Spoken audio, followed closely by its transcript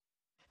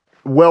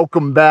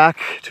Welcome back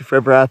to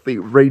Forever Athlete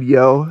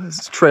Radio.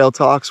 This is Trail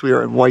Talks. We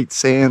are in White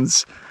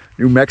Sands,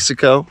 New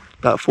Mexico,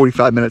 about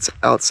 45 minutes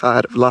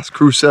outside of Las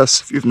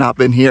Cruces. If you've not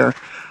been here,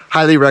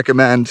 highly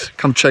recommend.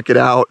 Come check it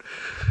out.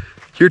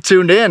 You're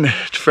tuned in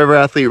to Forever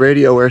Athlete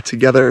Radio, where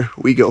together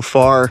we go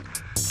far.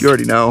 You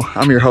already know,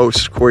 I'm your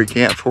host, Corey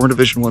Camp, former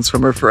Division I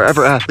swimmer,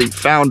 Forever Athlete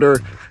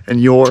founder,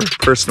 and your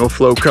personal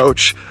flow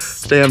coach.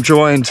 Today I'm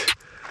joined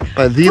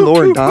by the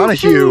Lauren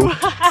Donahue.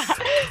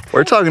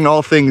 We're talking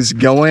all things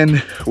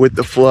going with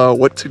the flow,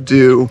 what to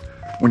do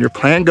when your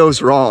plan goes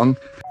wrong.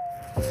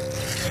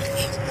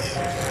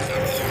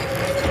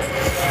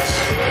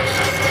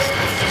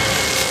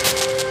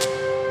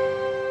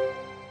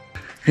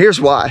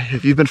 Here's why.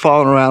 If you've been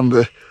following around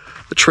the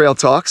Trail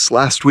Talks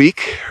last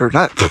week, or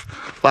not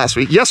last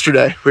week,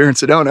 yesterday, we were in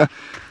Sedona.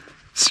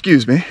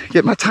 Excuse me,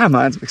 get my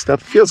timelines mixed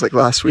up. It feels like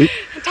last week.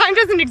 Time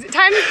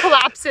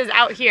collapses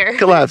out here.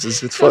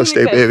 Collapses, it's flow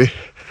state, baby.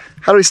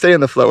 How do we stay in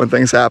the flow when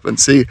things happen?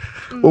 See,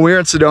 when we were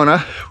in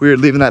Sedona, we were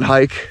leaving that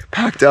hike,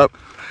 packed up,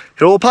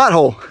 hit a little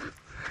pothole,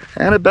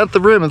 and it bent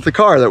the rim of the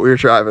car that we were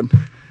driving.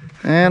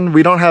 And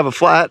we don't have a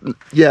flat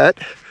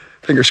yet,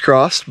 fingers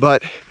crossed,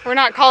 but... We're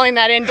not calling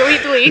that in.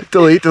 Delete,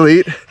 delete.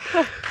 Delete.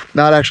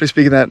 Not actually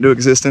speaking that into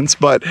existence,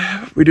 but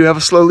we do have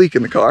a slow leak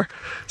in the car.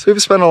 So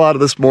we've spent a lot of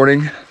this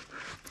morning,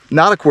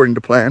 not according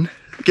to plan,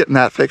 getting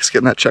that fixed,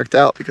 getting that checked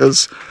out,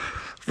 because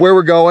where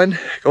we're going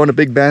to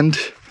Big Bend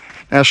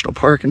National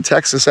Park in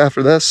Texas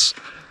after this,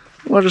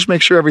 I want to just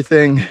make sure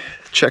everything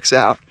checks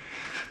out.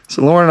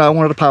 So Lauren and I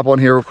wanted to pop on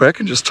here real quick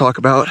and just talk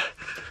about,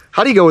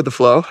 how do you go with the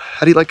flow?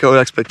 How do you let go of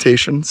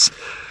expectations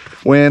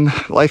when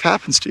life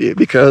happens to you?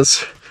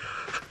 Because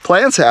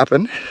plans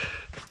happen,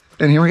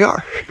 and here we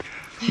are,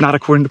 not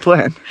according to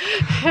plan.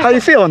 How you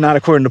feeling not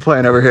according to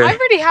plan over here? I'm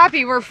pretty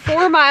happy. We're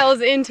 4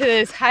 miles into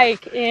this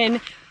hike in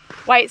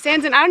White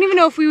Sands, and I don't even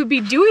know if we would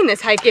be doing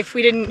this hike if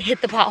we didn't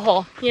hit the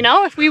pothole. You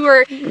know, if we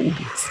were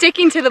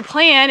sticking to the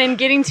plan and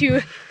getting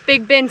to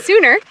Big Bend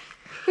sooner,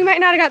 we might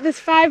not have got this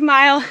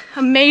 5-mile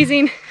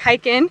amazing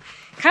hike in.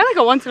 Kind of like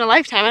a once in a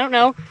lifetime. I don't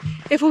know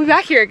if we'll be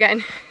back here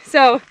again.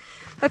 So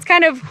that's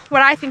kind of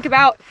what I think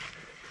about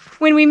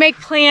when we make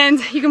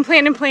plans. You can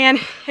plan and plan.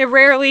 It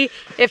rarely,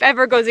 if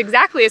ever, goes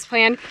exactly as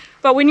planned.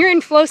 But when you're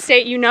in flow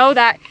state, you know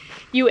that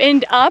you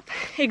end up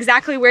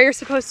exactly where you're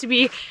supposed to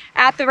be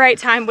at the right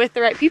time with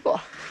the right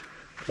people.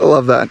 I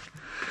love that.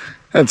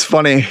 It's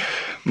funny,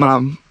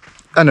 Mom,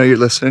 I know you're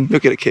listening.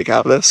 You'll get a kick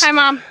out of this. Hi,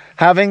 Mom.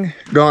 Having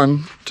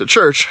gone to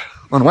church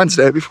on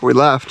Wednesday before we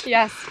left.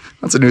 Yes.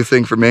 That's a new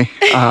thing for me.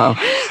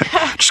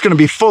 Just gonna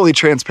be fully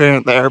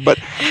transparent there, but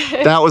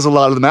that was a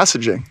lot of the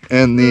messaging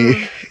in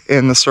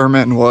the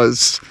sermon,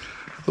 was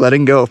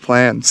letting go of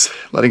plans,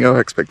 letting go of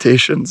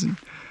expectations,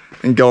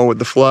 and going with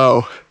the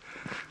flow.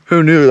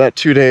 Who knew that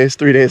 2 days,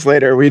 3 days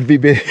later, we'd be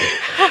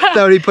that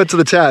would be put to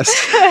the test.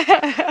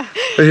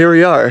 But here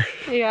we are.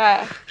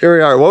 Yeah. Here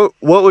we are.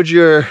 What would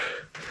your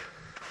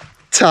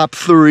top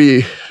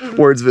 3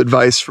 words of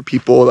advice for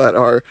people that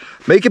are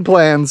making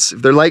plans?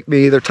 If they're like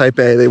me, they're type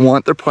A, they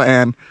want their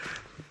plan,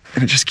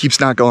 and it just keeps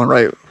not going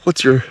right.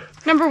 What's your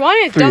number 1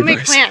 is don't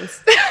make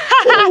plans.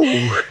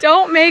 Oh.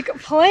 Don't make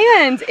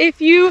plans.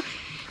 If you're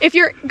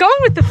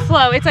going with the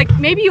flow, it's like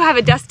maybe you have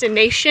a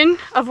destination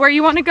of where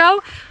you want to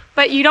go,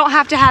 but you don't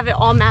have to have it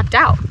all mapped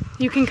out.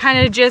 You can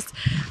kind of just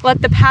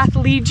let the path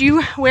lead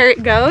you where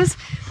it goes,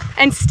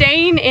 and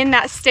staying in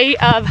that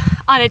state of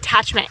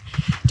unattachment.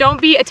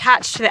 Don't be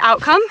attached to the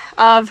outcome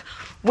of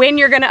when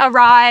you're gonna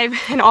arrive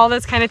and all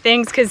those kind of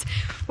things, because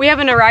we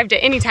haven't arrived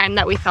at any time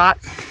that we thought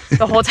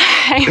the whole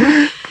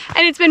time.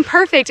 And it's been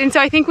perfect. And so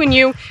I think when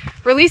you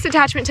release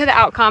attachment to the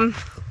outcome,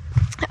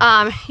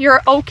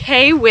 you're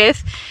okay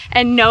with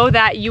and know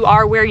that you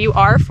are where you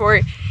are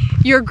for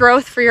your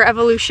growth, for your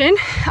evolution.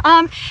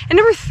 And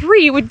number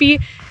 3 would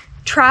be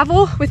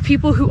travel with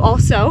people who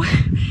also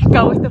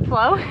go with the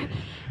flow.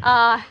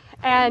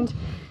 And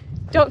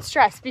don't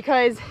stress,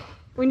 because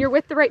when you're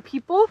with the right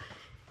people,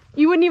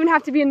 you wouldn't even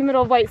have to be in the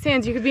middle of White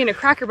Sands. You could be in a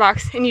cracker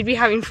box and you'd be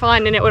having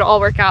fun and it would all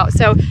work out.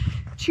 So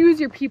choose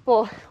your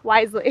people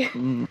wisely.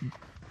 Is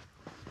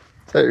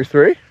that your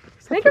 3? I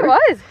think it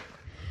was.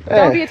 Hey.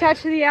 Don't be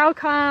attached to the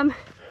outcome.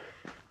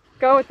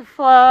 Go with the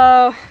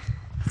flow.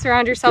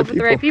 Surround yourself with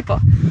the right people.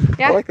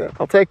 Yeah. I like that.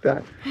 I'll take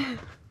that.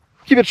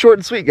 Keep it short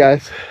and sweet,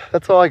 guys.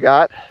 That's all I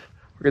got.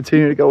 We're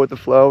continuing to go with the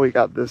flow. We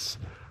got this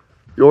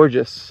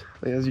gorgeous,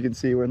 as you can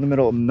see, we're in the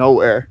middle of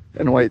nowhere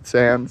in White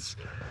Sands.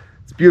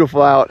 It's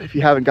beautiful out. If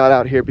you haven't got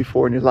out here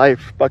before in your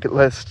life, bucket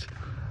list,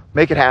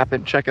 make it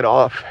happen, check it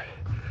off.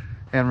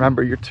 And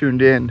remember, you're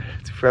tuned in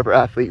to Forever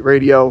Athlete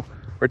Radio,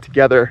 where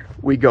together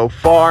we go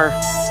far.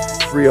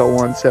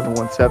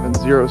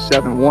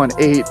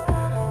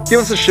 301-717-0718. Give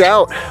us a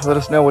shout. Let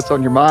us know what's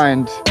on your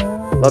mind.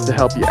 Love to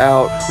help you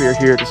out. We are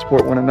here to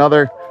support one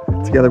another.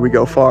 Together we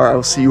go far. I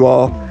will see you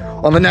all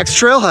on the next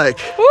trail hike.